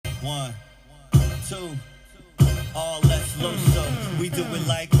1, 2, all less low, so we do it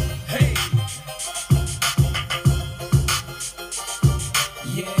like, hey.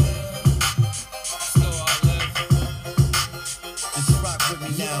 Yeah. So all left. Just rock with me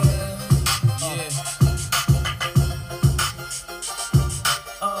now.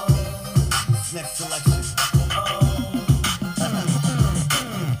 Next selection.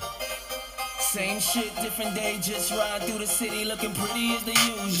 Same shit, different day, just ride through the city looking pretty as the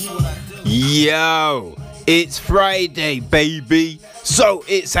usual. Yo, it's Friday, baby. So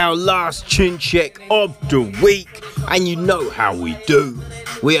it's our last chin check of the week. And you know how we do.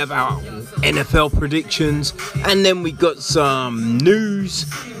 We have our NFL predictions, and then we got some news,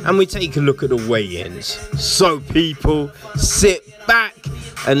 and we take a look at the weigh-ins. So people, sit back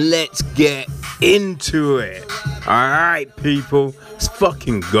and let's get into it. Alright, people, let's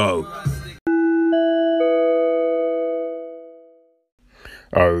fucking go.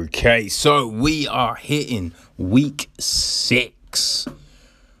 Okay, so we are hitting week 6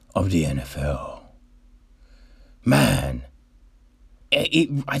 of the NFL. Man, I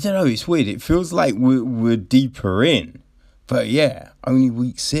don't know, it's weird. It feels like we're deeper in. But yeah, only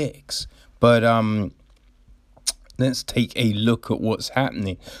week 6. But let's take a look at what's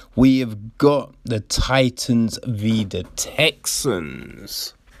happening. We have got the Titans v. the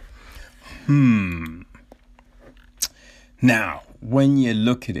Texans. Now, when you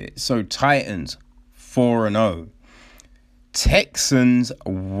look at it, so Titans 4-0, Texans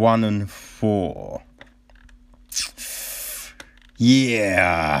 1-4.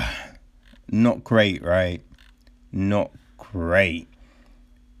 Yeah, not great, right? Not great.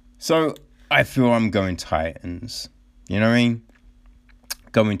 So I feel I'm going Titans. You know what I mean?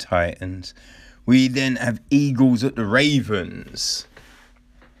 Going Titans. We then have Eagles at the Ravens.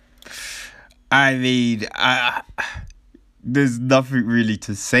 I mean, there's nothing really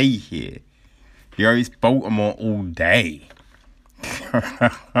to say here. You know, it's Baltimore all day.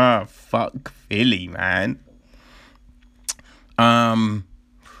 Fuck Philly, man.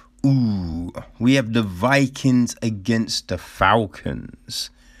 We have the Vikings against the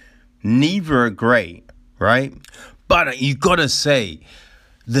Falcons. Neither are great, right? But you gotta say,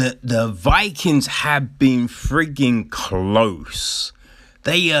 the Vikings have been frigging close.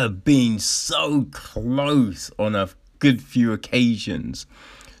 They have been so close on a good few occasions.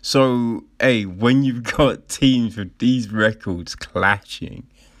 So, hey, when you've got teams with these records clashing,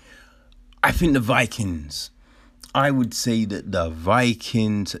 I think the Vikings, I would say that the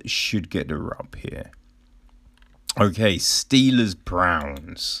Vikings should get the rub here. Okay, Steelers,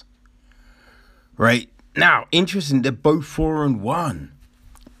 Browns. Right, now, interesting, they're both 4-1.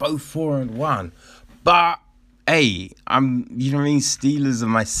 Both 4-1. But, hey, you know what I mean? Steelers are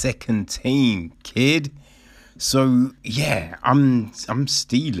my second team, kid. So yeah, I'm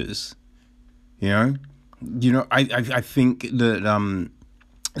Steelers. You know, I think that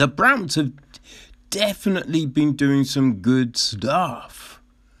the Browns have definitely been doing some good stuff.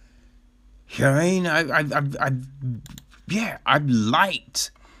 You know what I mean? I've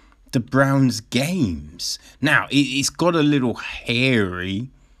liked the Browns games. Now it's got a little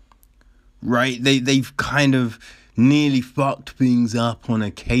hairy, right? They've kind of nearly fucked things up on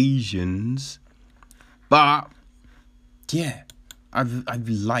occasions. But yeah, I've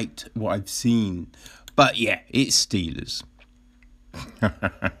liked what I've seen. But yeah, it's Steelers.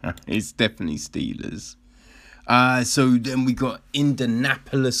 It's definitely Steelers. So then we got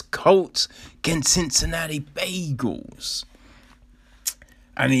Indianapolis Colts against Cincinnati Bengals.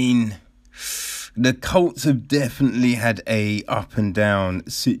 I mean, the Colts have definitely had a up and down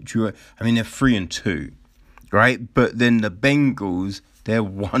situation. I mean, they're 3-2, right? But then the Bengals, they're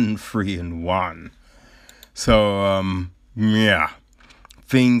 1-3-1. So, yeah,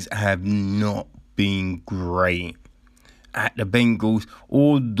 things have not been great at the Bengals,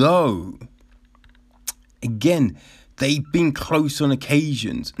 although, again, they've been close on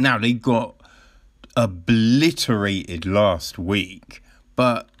occasions. Now, they got obliterated last week,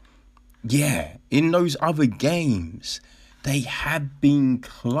 but, yeah, in those other games, they have been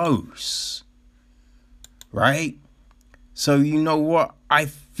close, right? So, you know what? I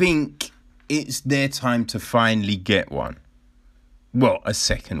think it's their time to finally get one. Well, a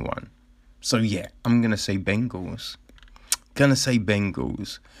second one. So, yeah, I'm going to say Bengals.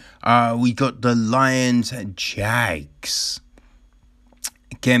 We got the Lions and Jags.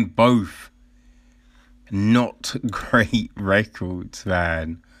 Again, both not great records,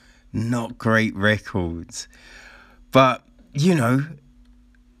 man. Not great records. But, you know,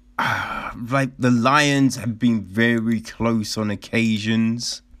 like the Lions have been very close on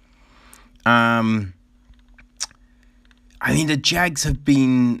occasions. I mean, the Jags have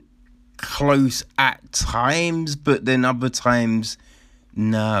been close at times, but then other times,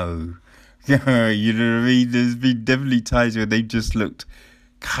 no. You know what I mean? There's been definitely times where they just looked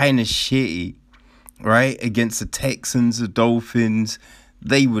kind of shitty, right? Against the Texans, the Dolphins,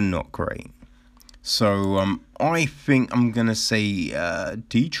 they were not great. So I think I'm going to say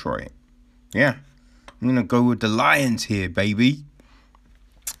Detroit. Yeah, I'm going to go with the Lions here, baby.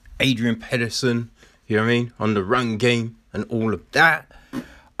 Adrian Peterson, you know what I mean? On the run game and all of that.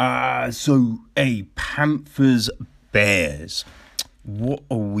 So, Panthers, Bears. What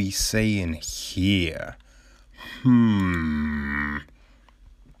are we saying here? And,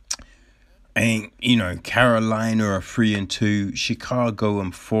 Carolina are 3-2. Chicago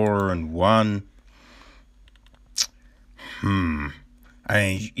and 4-1.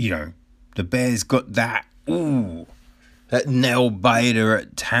 The Bears got that nail biter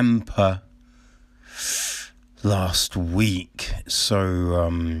at Tampa last week.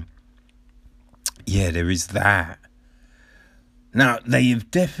 So, there is that. Now, they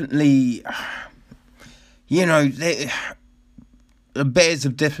have definitely, the Bears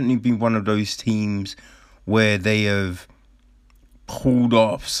have definitely been one of those teams where they have pulled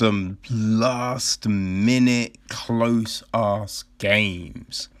off some last-minute close-ass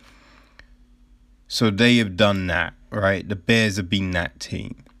games. So they have done that, right? The Bears have been that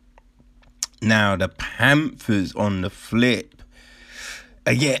team. Now, the Panthers on the flip,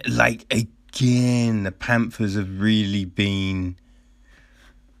 again, the Panthers have really been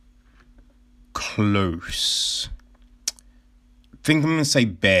close. I think I'm going to say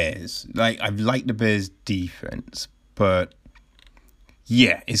Bears. I've liked the Bears' defense, but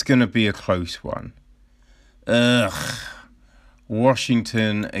yeah, it's going to be a close one.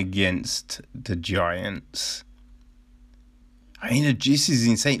 Washington against the Giants. I mean, this is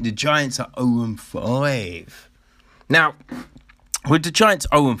insane. The Giants are 0-5. Now, with the Giants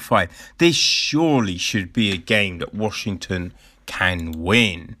 0-5, this surely should be a game that Washington can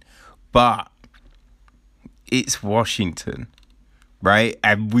win. But it's Washington, right?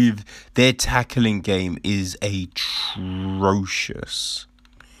 And their tackling game is atrocious.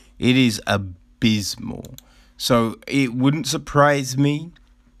 It is abysmal. So it wouldn't surprise me,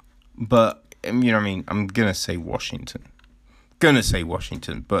 but I'm going to say Washington. But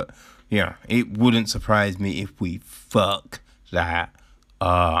it wouldn't surprise me if we fuck that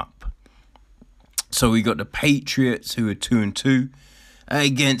up. So we got the Patriots, who are 2-2,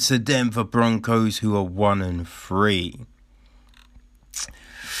 against the Denver Broncos, who are 1-3.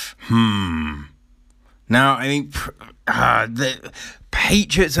 Now, the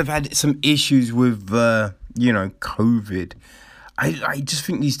Patriots have had some issues with, COVID. I just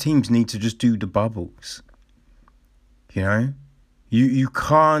think these teams need to just do the bubbles. You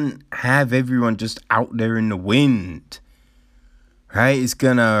can't have everyone just out there in the wind. Right? It's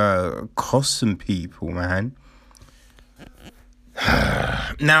gonna cost some people, man.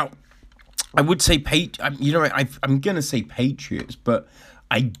 Now, I would say I'm gonna say Patriots, but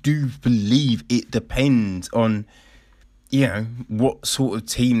I do believe it depends on, what sort of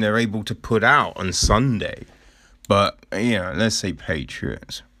team they're able to put out on Sunday. But let's say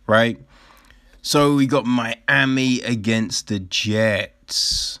Patriots, right? So we got Miami against the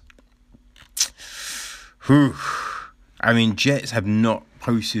Jets. Whew. Jets have not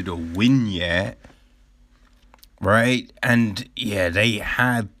posted a win yet, right? And they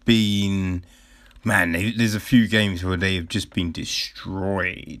have been, there's a few games where they have just been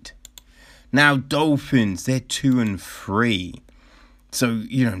destroyed. Now, Dolphins, they're 2-3. So,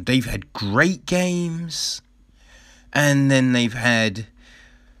 they've had great games. And then they've had,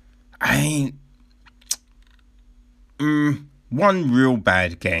 one real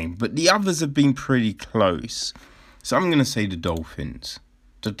bad game. But the others have been pretty close. So I'm going to say the Dolphins.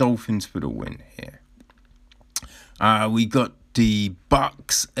 The Dolphins for the win here. We got the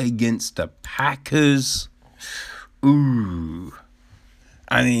Bucks against the Packers. Ooh.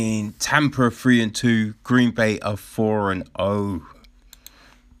 Tampa are 3-2. Green Bay are 4-0.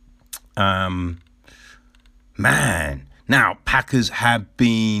 Now, Packers have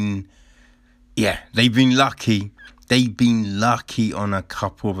been, they've been lucky. They've been lucky on a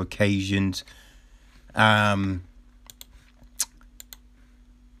couple of occasions. I'm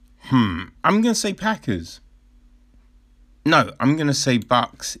going to say Packers. No, I'm going to say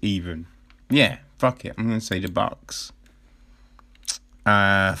Bucks even. Yeah, fuck it. I'm going to say the Bucks.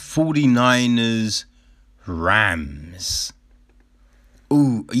 49ers, Rams.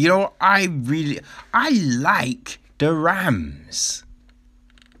 Ooh, I like the Rams.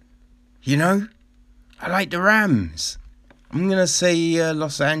 I like the Rams. I'm going to say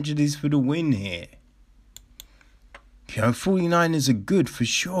Los Angeles for the win here. You know, 49ers are good for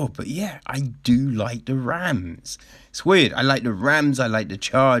sure. But yeah, I do like the Rams. It's weird. I like the Rams. I like the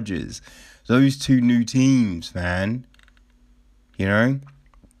Chargers. Those two new teams, man. You know?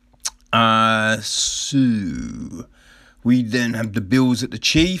 So we then have the Bills at the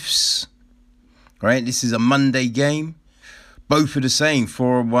Chiefs. Right? This is a Monday game. Both are the same.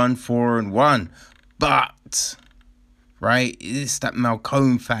 4-1, 4-1. But, right, it's that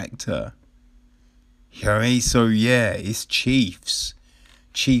Malcolm factor. You know what I mean? So, yeah, it's Chiefs.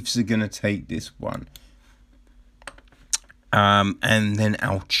 Chiefs are going to take this one. And then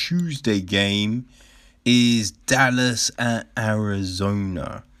our Tuesday game is Dallas at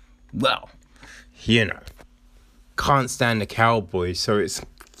Arizona. Well, you know, can't stand the Cowboys, so it's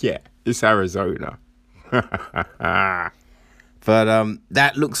Arizona. But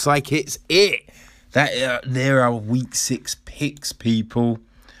that looks like it's it. There are week 6 picks, people.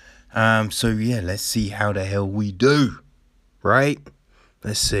 So yeah, let's see how the hell we do. Right?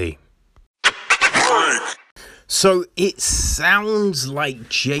 Let's see. So it sounds like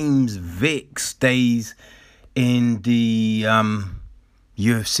James Vick stays in the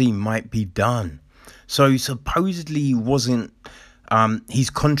UFC, might be done. So supposedly he wasn't, his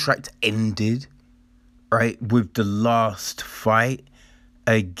contract ended, right, with the last fight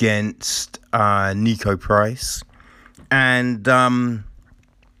against Nico Price. And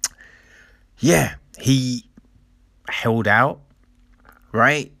yeah, he held out,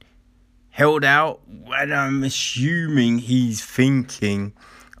 right? Held out, and I'm assuming he's thinking,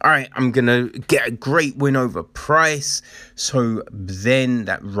 all right, I'm going to get a great win over Price, so then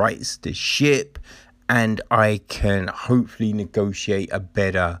that rights the ship, and I can hopefully negotiate a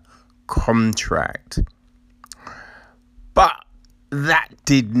better contract. But that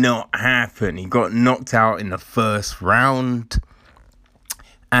did not happen. He got knocked out in the first round,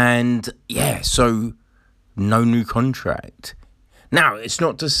 and yeah, so no new contract. Now, it's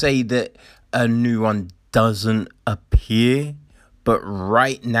not to say that a new one doesn't appear, but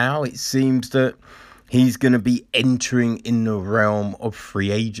right now it seems that he's going to be entering in the realm of free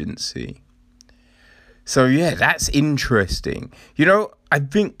agency. So, yeah, that's interesting. You know, I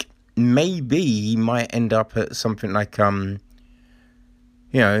think maybe he might end up at something like,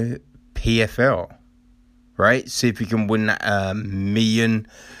 PFL, right? See if he can win that £1 million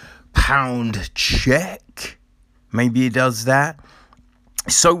check. Maybe he does that.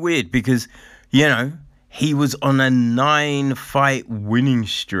 It's so weird because, you know, he was on a 9-fight winning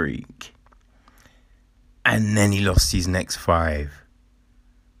streak. And then he lost his next 5.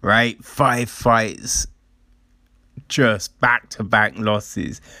 Right? 5 fights, just back-to-back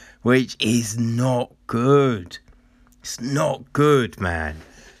losses, which is not good. It's not good, man.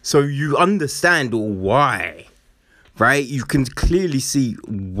 So you understand why, right? You can clearly see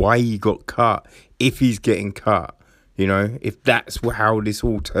why he got cut, if he's getting cut. You know, if that's how this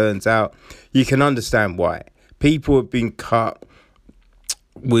all turns out, you can understand why. People have been cut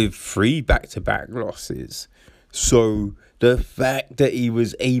with 3 back-to-back losses. So the fact that he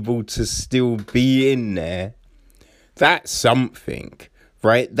was able to still be in there, that's something,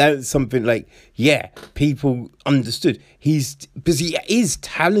 right? That's something like, yeah, people understood. Because he is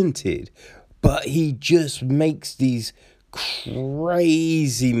talented, but he just makes these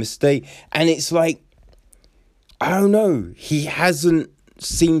crazy mistakes. And it's like, I don't know, he hasn't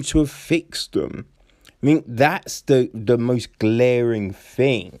seemed to have fixed them. I mean, that's the most glaring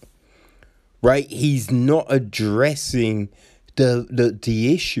thing, right? He's not addressing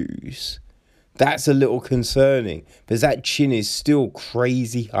the issues. That's a little concerning, because that chin is still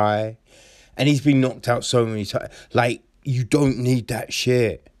crazy high, and he's been knocked out so many times. Like, you don't need that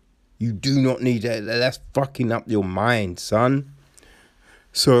shit. You do not need that. That's fucking up your mind, son.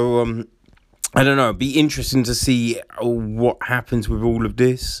 So, I don't know. It'd be interesting to see what happens with all of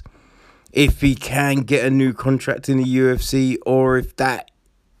this. If he can get a new contract in the UFC, or if that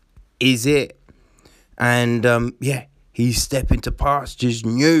is it. And, yeah, he's stepping to pastures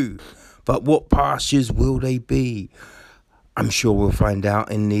new. But what pastures will they be? I'm sure we'll find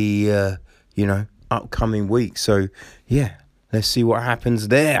out in the, upcoming week. So, yeah, let's see what happens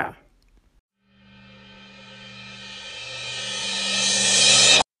there.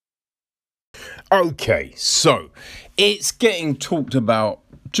 Okay, so it's getting talked about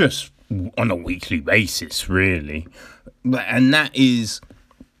just on a weekly basis, really. And that is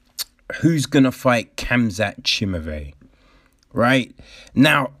who's going to fight Khamzat Chimaev, right?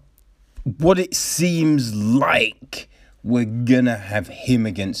 Now, what it seems like we're going to have him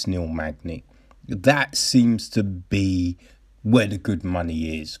against Neil Magny. That seems to be where the good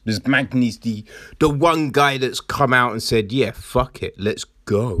money is. Because Magny's the one guy that's come out and said, yeah, fuck it, let's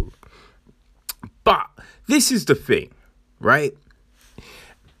go. But this is the thing, right?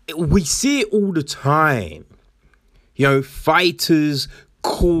 We see it all the time. You know, fighters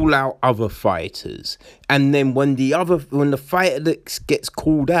call out other fighters, and then when the fighter that gets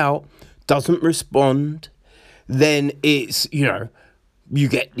called out doesn't respond, then it's, you know, you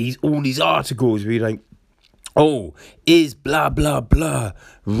get all these articles where you're like, oh, is blah blah blah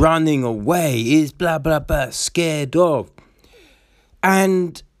running away, is blah blah blah scared of,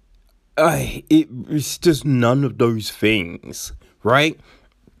 and it's just none of those things, right?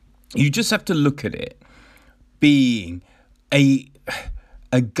 You just have to look at it being a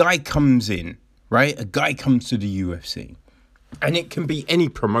guy comes in, right? A guy comes to the UFC, and it can be any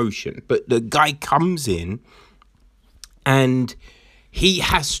promotion, but the guy comes in and he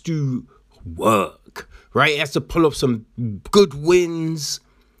has to work, right? He has to pull off some good wins,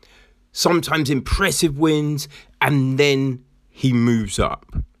 sometimes impressive wins, and then he moves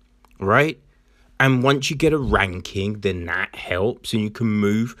up, right? And once you get a ranking, then that helps and you can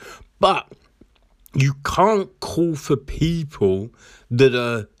move. But you can't call for people that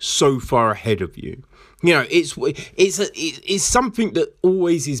are so far ahead of you. You know, it's something that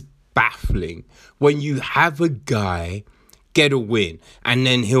always is baffling when you have a guy get a win and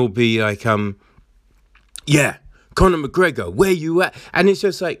then he'll be like, yeah, Conor McGregor, where you at? And it's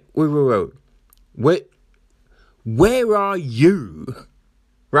just like, wait, where are you?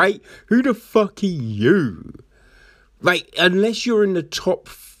 Right? Who the fuck are you? Like, unless you're in the top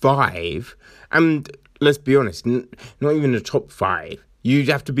 5, and let's be honest, not even the top 5. You'd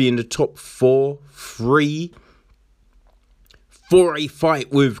have to be in the top 4, 3 for a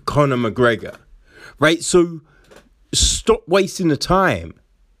fight with Conor McGregor, right? So stop wasting the time.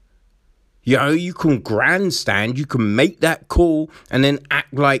 You know, you can grandstand, you can make that call and then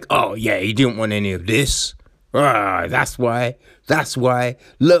act like, oh yeah, he didn't want any of this. That's why.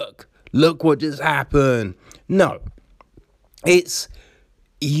 Look what just happened. No, it's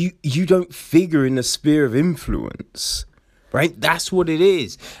you don't figure in the sphere of influence, right? That's what it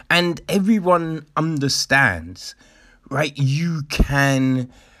is. And everyone understands, right? You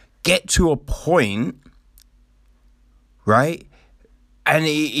can get to a point, right? And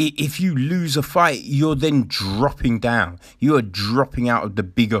if you lose a fight, you're then dropping down. You are dropping out of the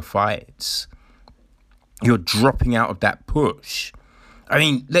bigger fights. You're dropping out of that push. I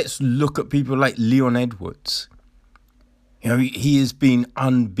mean, let's look at people like Leon Edwards. You know, he has been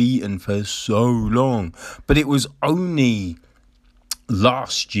unbeaten for so long. But it was only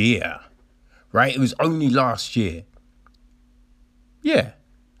last year, right? It was only last year. Yeah,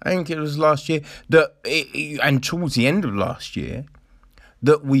 I think it was last year. And towards the end of last year,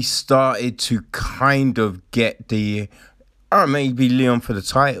 that we started to kind of get maybe Leon for the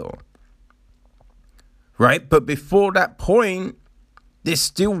title. Right? But before that point, there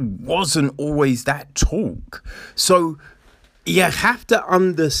still wasn't always that talk. So you have to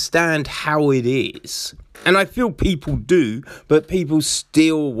understand how it is. And I feel people do, but people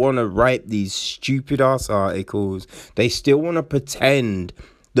still want to write these stupid ass articles. They still want to pretend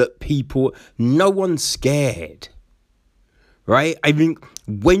that no one's scared. Right? I mean,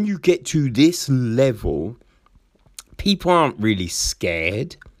 when you get to this level, people aren't really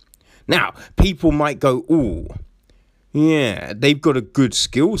scared. Now, people might go, oh, yeah, they've got a good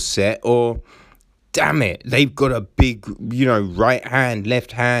skill set, or damn it, they've got a big, right hand,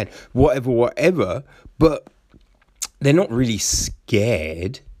 left hand, whatever, but they're not really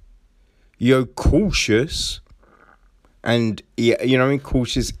scared. You're cautious, and, yeah,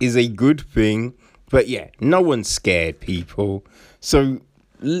 cautious is a good thing, but yeah, no one's scared, people. So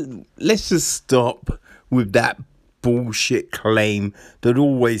let's just stop with that bullshit claim that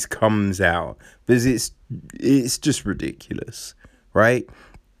always comes out, because it's just ridiculous, right?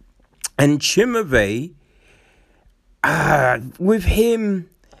 And Chimaev, with him,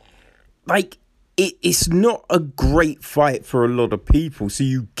 like, it's not a great fight for a lot of people, so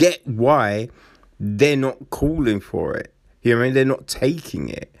you get why they're not calling for it. You know what I mean? They're not taking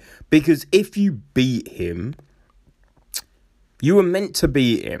it, because if you beat him, you were meant to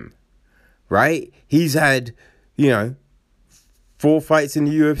beat him, right? He's had 4 fights in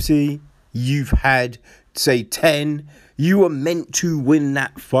the UFC. You've had, say, 10. You were meant to win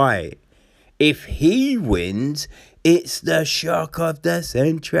that fight. If he wins, it's the shock of the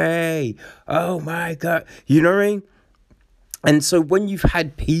century. Oh my God. You know what I mean? And so when you've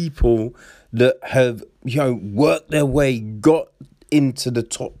had people that have, worked their way, got into the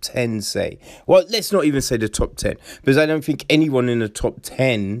top 10, say. Well, let's not even say the top 10, because I don't think anyone in the top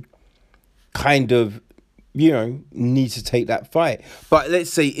 10 kind of, need to take that fight. But let's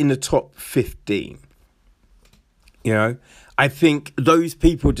say in the top 15, I I think those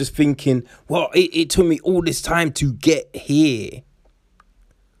people just thinking, well, it took me all this time to get here.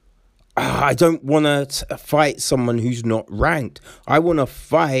 I don't want to fight someone who's not ranked. I want to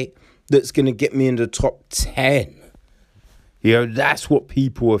fight that's going to get me in the top 10. You know, that's what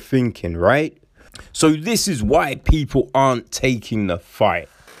people are thinking, right? So this is why people aren't taking the fight,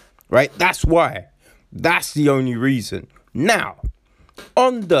 right? That's why. That's the only reason. Now,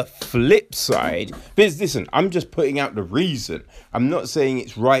 on the flip side, because listen, I'm just putting out the reason. I'm not saying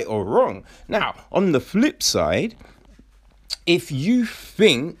it's right or wrong. Now, on the flip side, if you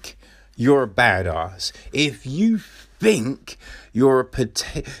think you're a badass, if you think you're a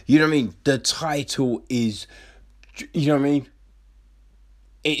you know what I mean? The title is, you know what I mean?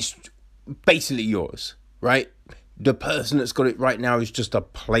 It's basically yours, right? The person that's got it right now is just a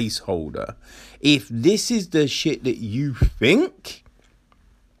placeholder. If this is the shit that you think,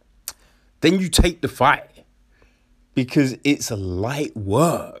 then you take the fight because it's a light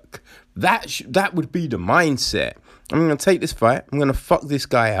work. That would be the mindset. I'm going to take this fight. I'm going to fuck this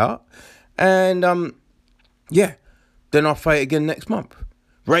guy out. And, yeah, then I'll fight again next month.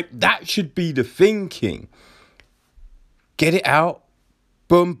 Right? That should be the thinking. Get it out.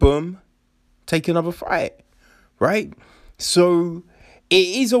 Boom, boom. Take another fight. Right? So it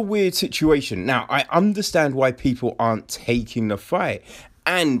is a weird situation. Now, I understand why people aren't taking the fight.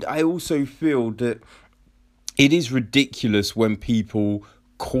 And I also feel that it is ridiculous when people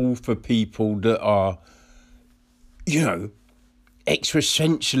call for people that are, you know,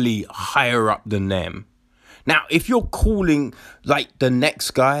 existentially higher up than them. Now, if you're calling like the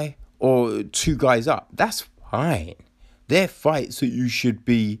next guy or two guys up, that's fine. They're fights that you should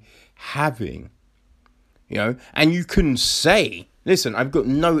be having, you know, and you can say, listen, I've got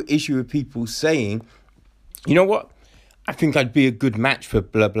no issue with people saying, you know what? I think I'd be a good match for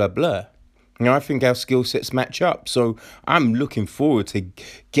blah, blah, blah. You know, I think our skill sets match up. So I'm looking forward to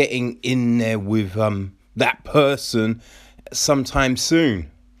getting in there with that person sometime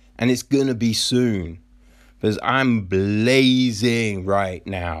soon. And it's going to be soon. Because I'm blazing right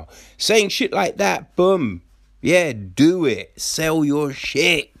now. Saying shit like that, boom. Yeah, do it. Sell your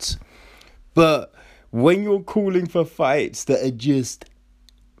shit. But when you're calling for fights that are just,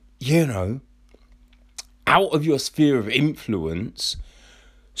 you know, out of your sphere of influence,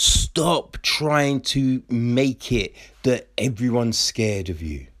 stop trying to make it that everyone's scared of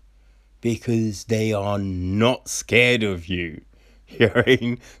you. Because they are not scared of you. You know what I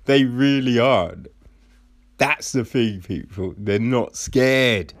mean? They really aren't. That's the thing, people. They're not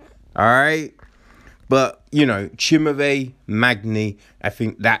scared. All right? But, you know, Chimaev, Magny, I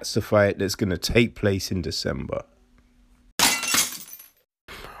think that's the fight that's going to take place in December.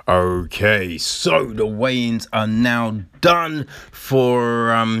 Okay, so the weigh-ins are now done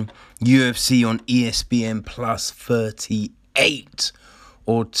for UFC on ESPN Plus 38.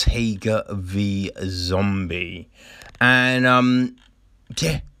 Ortega v Zombie. And,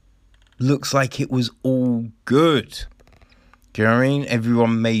 yeah, looks like it was all good. Do you know what I mean?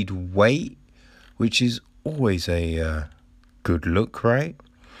 Everyone made weight, which is always a good look, right?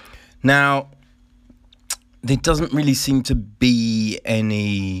 Now, there doesn't really seem to be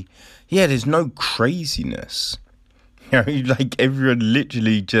any, there's no craziness. You know, like everyone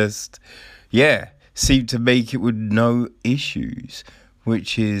literally just, seemed to make it with no issues,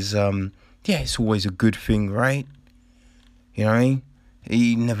 which is, it's always a good thing, right? You know what I mean?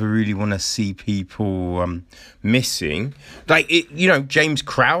 You never really want to see people missing. Like, James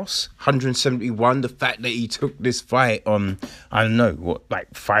Krause, 171, the fact that he took this fight on, I don't know,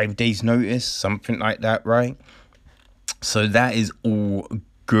 5 days notice, something like that, right? So that is all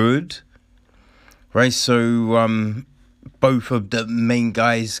good, right? So both of the main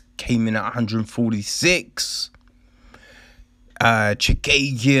guys came in at 146.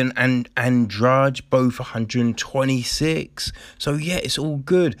 Chikagian and Andrade, both 126. So yeah, it's all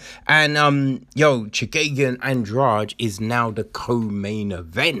good. And Chikagian Andrade is now the co-main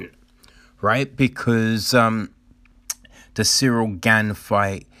event, right? Because the Cyril Gane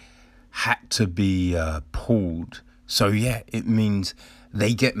fight had to be pulled. So yeah, it means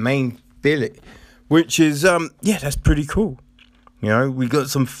they get main billet, which is that's pretty cool. You know, we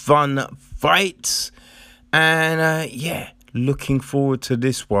got some fun fights, and looking forward to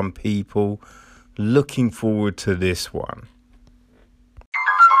this one, people. Looking forward to this one.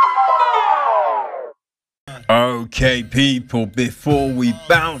 Okay, people, before we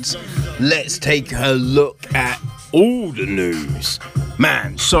bounce, let's take a look at all the news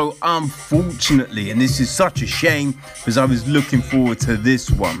Man, so unfortunately, and this is such a shame because I was looking forward to this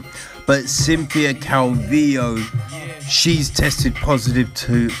one, but Cynthia Calvillo, she's tested positive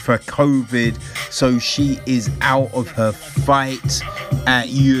for COVID, so she is out of her fight at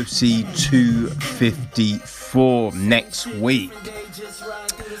UFC 254 next week.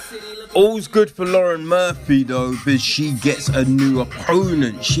 All's good for Lauren Murphy though, because she gets a new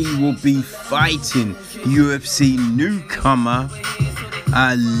opponent. She will be fighting UFC newcomer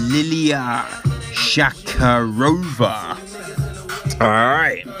Lilia Shakarova.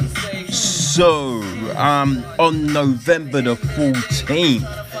 Alright, so on November the 14th,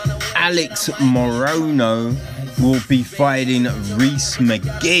 Alex Morono will be fighting Reese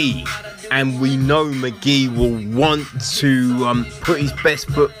McGee. And we know McGee will want to put his best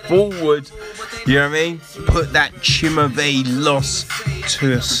foot forward, you know what I mean? Put that Chimaeve loss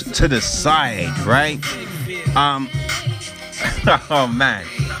to the side, right? Oh man,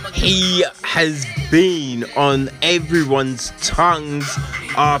 he has been on everyone's tongues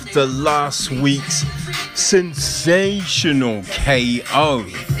after last week's sensational KO.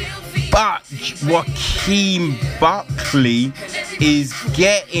 But Joaquin Buckley is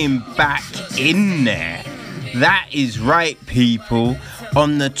getting back in there. That is right, people.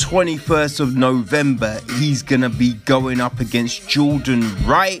 On the 21st of November, he's going to be going up against Jordan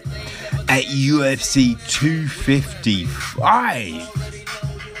Wright at UFC 255.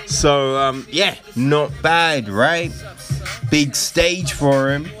 So, yeah, not bad, right? Big stage for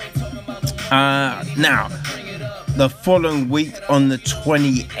him. Now, the following week on the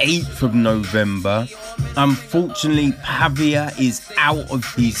 28th of November, unfortunately, Pavia is out of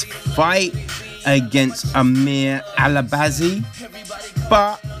his fight against Amir Alabazi,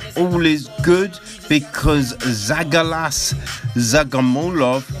 but all is good because Zagalas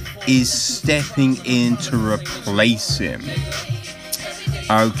Zagamolov is stepping in to replace him.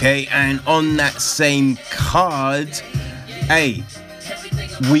 Okay, and on that same card, hey,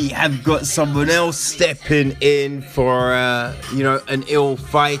 we have got someone else stepping in for, an ill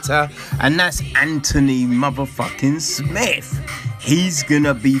fighter, and that's Anthony motherfucking Smith. He's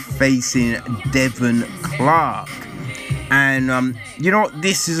gonna be facing Devin Clark. And,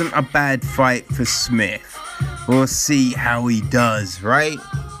 this isn't a bad fight for Smith. We'll see how he does, right?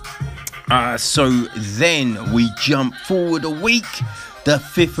 So then we jump forward a week. The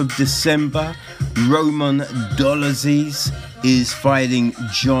 5th of December, Roman Dolizes is fighting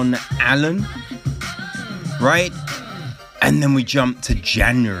John Allen, right? And then we jump to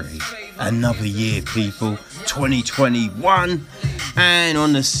January, another year, people, 2021. And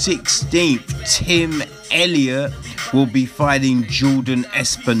on the 16th, Tim Elliott will be fighting Jordan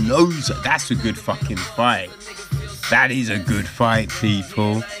Espinoza. That's a good fucking fight. That is a good fight,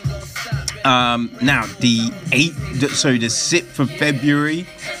 people. Now, the 6th of February,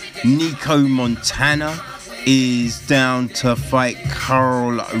 Nico Montana is down to fight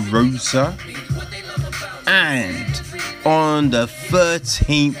Carl Rosa. And on the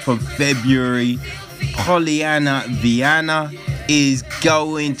 13th of February, Polyana Viana is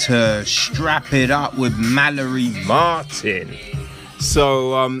going to strap it up with Mallory Martin.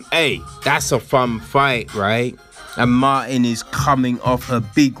 So, hey, that's a fun fight, right? And Martin is coming off a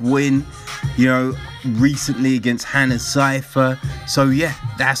big win, recently against Hannah Cipher. So yeah,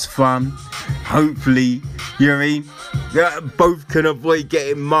 that's fun. Hopefully, both can avoid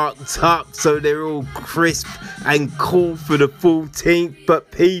getting marked up so they're all crisp and cool for the 14th. But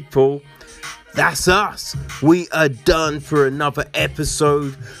people, that's us. We are done for another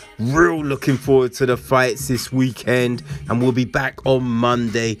episode. Real looking forward to the fights this weekend, and we'll be back on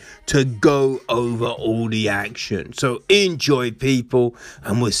Monday to go over all the action. So enjoy, people,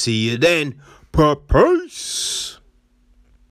 and we'll see you then. Peace.